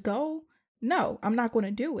reach this goal? No, I'm not going to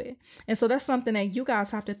do it. And so that's something that you guys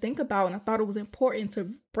have to think about. And I thought it was important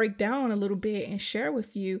to break down a little bit and share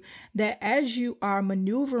with you that as you are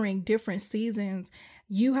maneuvering different seasons,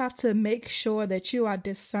 you have to make sure that you are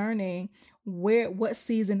discerning what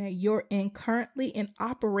season that you're in currently and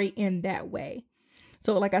operate in that way.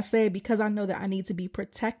 So like I said, because I know that I need to be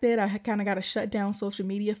protected, I kind of got to shut down social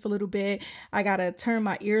media for a little bit. I got to turn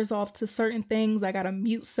my ears off to certain things. I got to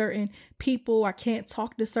mute certain people. I can't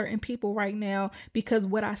talk to certain people right now because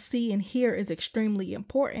what I see and hear is extremely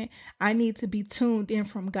important. I need to be tuned in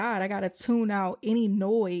from God. I got to tune out any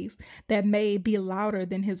noise that may be louder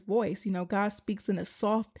than His voice. God speaks in a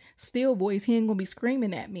soft, still voice. He ain't going to be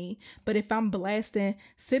screaming at me. But if I'm blasting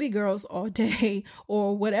City Girls all day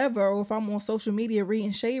or whatever, or if I'm on social media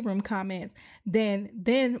reading shade room comments,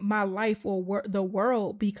 then my life or the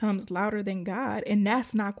world becomes louder than God, and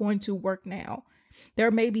that's not going to work now. There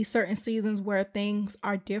may be certain seasons where things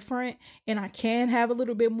are different and I can have a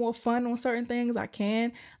little bit more fun on certain things. I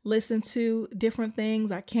can listen to different things.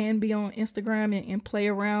 I can be on Instagram and play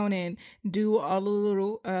around and do all the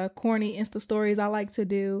little corny Insta stories I like to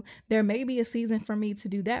do. There may be a season for me to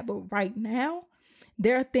do that, but right now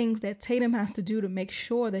there are things that Tatum has to do to make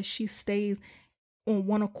sure that she stays on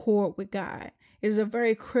one accord with God. It's a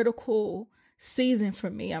very critical season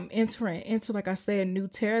for me. I'm entering into, like I said, new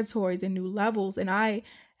territories and new levels. And I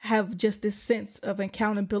have just this sense of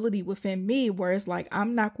accountability within me where it's like,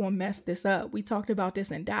 I'm not going to mess this up. We talked about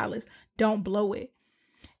this in Dallas. Don't blow it.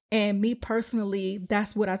 And me personally,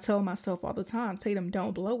 that's what I tell myself all the time. Tatum,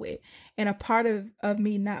 don't blow it. And a part of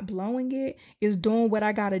me not blowing it is doing what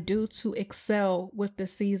I got to do to excel with the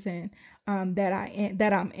season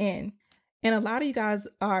that I'm in. And a lot of you guys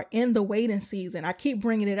are in the waiting season. I keep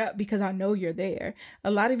bringing it up because I know you're there. A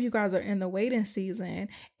lot of you guys are in the waiting season,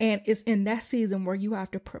 and it's in that season where you have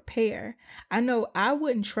to prepare. I know I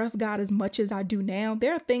wouldn't trust God as much as I do now.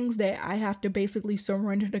 There are things that I have to basically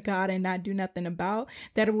surrender to God and not do nothing about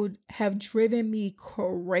that would have driven me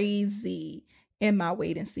crazy in my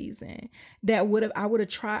waiting season. I would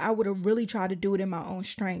have really tried to do it in my own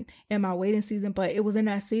strength in my waiting season. But it was in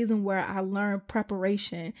that season where I learned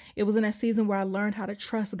preparation. It was in that season where I learned how to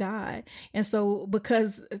trust God. And so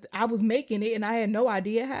because I was making it and I had no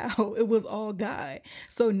idea how, it was all God.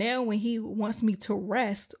 So now when He wants me to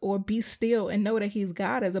rest or be still and know that He's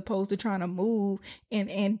God, as opposed to trying to move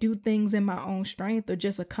and do things in my own strength or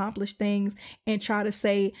just accomplish things and try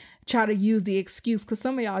to use the excuse, because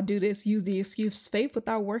some of y'all do this, use the excuse, faith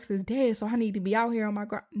without works is dead, so I need to be out here on my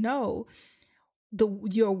ground. No,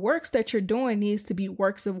 your works that you're doing needs to be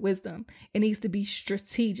works of wisdom. It needs to be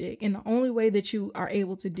strategic. And the only way that you are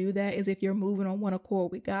able to do that is if you're moving on one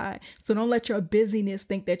accord with God. So don't let your busyness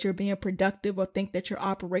think that you're being productive or think that you're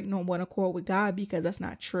operating on one accord with God, because that's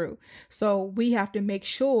not true. So we have to make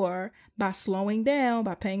sure by slowing down,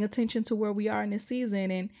 by paying attention to where we are in this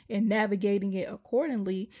season and navigating it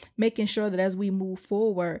accordingly, making sure that as we move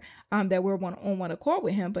forward, that we're on one accord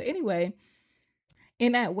with him. But anyway,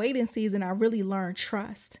 in that waiting season, I really learned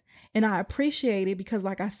trust, and I appreciate it because,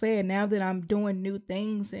 like I said, now that I'm doing new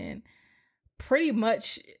things and pretty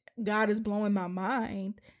much God is blowing my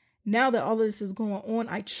mind. Now that all of this is going on,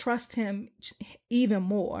 I trust him even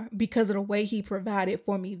more because of the way he provided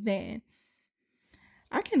for me then.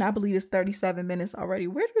 I cannot believe it's 37 minutes already.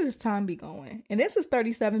 Where did this time be going? And this is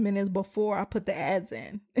 37 minutes before I put the ads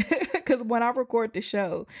in. Because when I record the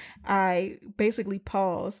show, I basically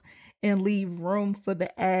pause and leave room for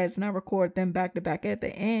the ads, and I record them back to back at the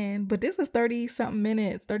end. But this is 30 something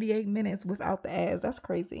minutes, 38 minutes without the ads. That's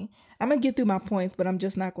crazy. I'm going to get through my points, but I'm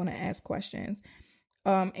just not going to answer questions.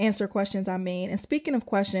 And speaking of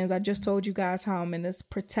questions, I just told you guys how I'm in this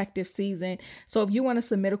protective season. So if you want to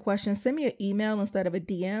submit a question, send me an email instead of a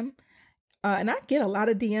DM. And I get a lot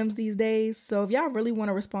of DMs these days. So if y'all really want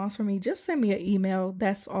a response from me, just send me an email.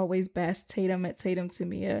 That's always best.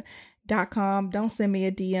 Tatum@tatumtamia.com. Don't send me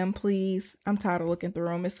a DM, please. I'm tired of looking through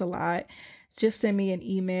them. It's a lot. Just send me an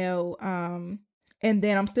email. And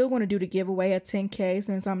then I'm still going to do the giveaway at 10K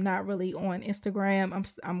since I'm not really on Instagram.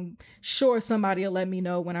 I'm sure somebody will let me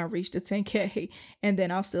know when I reach the 10K, and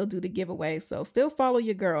then I'll still do the giveaway. So still follow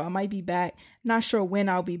your girl. I might be back. Not sure when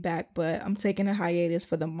I'll be back, but I'm taking a hiatus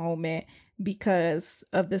for the moment because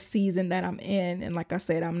of the season that I'm in. And like I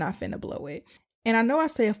said, I'm not finna blow it. And I know I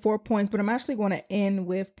say 4 points, but I'm actually going to end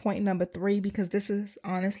with point number 3 because this is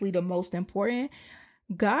honestly the most important.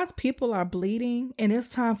 God's people are bleeding, and it's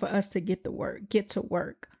time for us to get to work.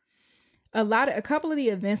 A couple of the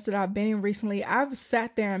events that I've been in recently, I've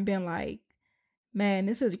sat there and been like, man,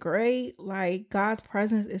 this is great. Like, God's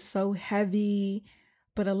presence is so heavy,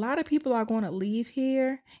 but a lot of people are going to leave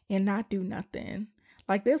here and not do nothing.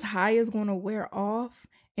 Like, this high is going to wear off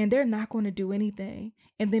and they're not going to do anything,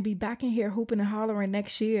 and then be back in here hooping and hollering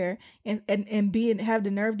next year and have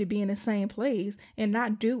the nerve to be in the same place and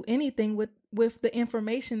not do anything with the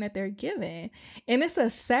information that they're given. And it's a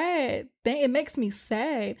sad thing. It makes me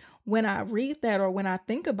sad when I read that or when I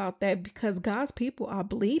think about that, because God's people are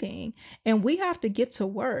bleeding and we have to get to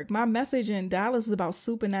work. My message in Dallas is about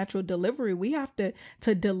supernatural delivery. We have to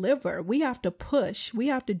deliver. We have to push. We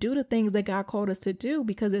have to do the things that God called us to do,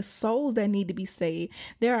 because there's souls that need to be saved.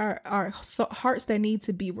 There are hearts that need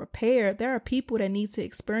to be repaired. There are people that need to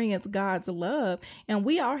experience God's love, and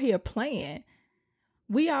we are here playing.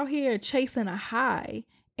 We out here chasing a high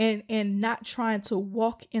and not trying to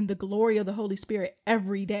walk in the glory of the Holy Spirit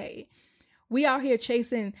every day. We out here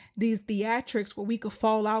chasing these theatrics where we could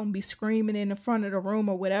fall out and be screaming in the front of the room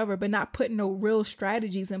or whatever, but not putting no real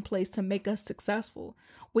strategies in place to make us successful.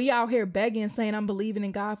 We out here begging, saying, I'm believing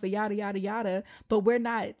in God for yada, yada, yada, but we're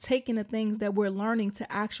not taking the things that we're learning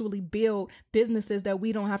to actually build businesses that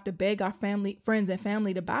we don't have to beg our friends and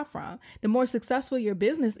family to buy from. The more successful your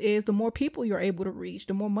business is, the more people you're able to reach,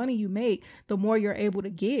 the more money you make, the more you're able to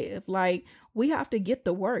give. Like, we have to get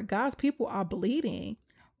the work. God's people are bleeding.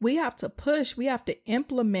 We have to push, we have to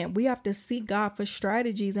implement, we have to seek God for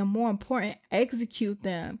strategies, and more important, execute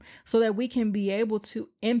them so that we can be able to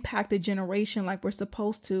impact a generation like we're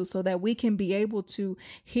supposed to, so that we can be able to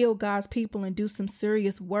heal God's people and do some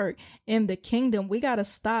serious work in the kingdom. We got to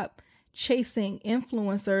stop chasing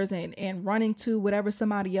influencers and running to whatever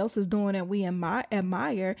somebody else is doing that we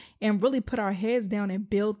admire, and really put our heads down and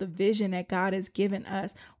build the vision that God has given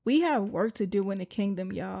us. We have work to do in the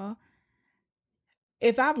kingdom, y'all.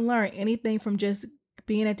 If I've learned anything from just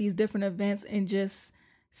being at these different events and just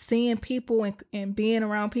seeing people and being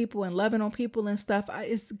around people and loving on people and stuff,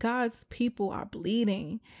 it's God's people are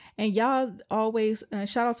bleeding. And y'all always,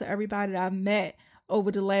 shout out to everybody that I've met over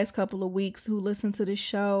the last couple of weeks who listen to the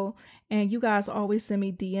show. And you guys always send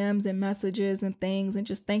me DMs and messages and things and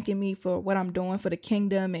just thanking me for what I'm doing for the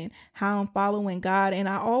kingdom and how I'm following God. And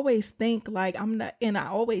I always think like I'm not, and I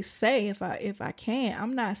always say if I can,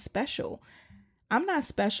 I'm not special. I'm not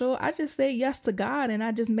special. I just say yes to God, and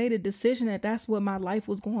I just made a decision that that's what my life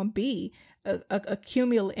was going to be, an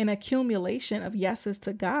accumulation of yeses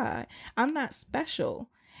to God. I'm not special.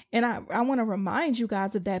 And I want to remind you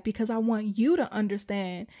guys of that, because I want you to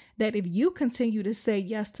understand that if you continue to say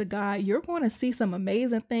yes to God, you're going to see some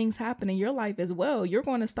amazing things happen in your life as well. You're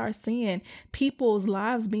going to start seeing people's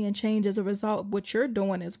lives being changed as a result of what you're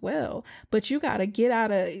doing as well. But you got to get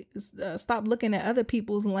out of, stop looking at other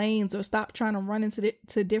people's lanes, or stop trying to run into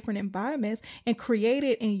to different environments, and create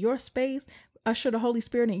it in your space. Usher the Holy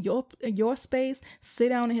Spirit in your space, sit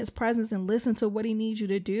down in his presence and listen to what he needs you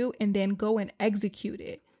to do, and then go and execute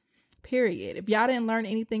it. Period. If y'all didn't learn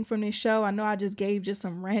anything from this show, I know I just gave just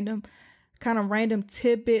some random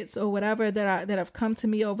tidbits or whatever that have come to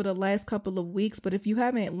me over the last couple of weeks. But if you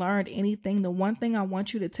haven't learned anything, the one thing I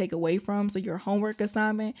want you to take away from, so your homework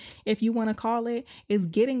assignment, if you want to call it, is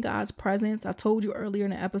get in God's presence. I told you earlier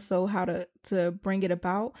in the episode how to bring it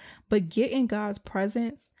about, but get in God's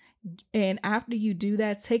presence. And after you do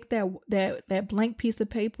that, take that blank piece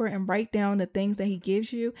of paper and write down the things that he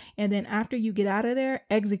gives you. And then after you get out of there,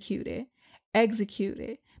 execute it,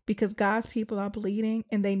 because God's people are bleeding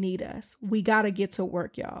and they need us. We got to get to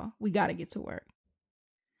work, y'all. We got to get to work.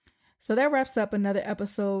 So that wraps up another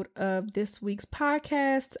episode of this week's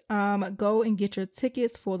podcast. Go and get your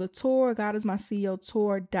tickets for the tour,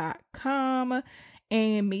 godismyceotour.com.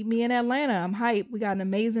 And meet me in Atlanta. I'm hyped. We got an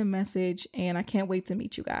amazing message, and I can't wait to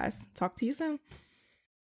meet you guys. Talk to you soon.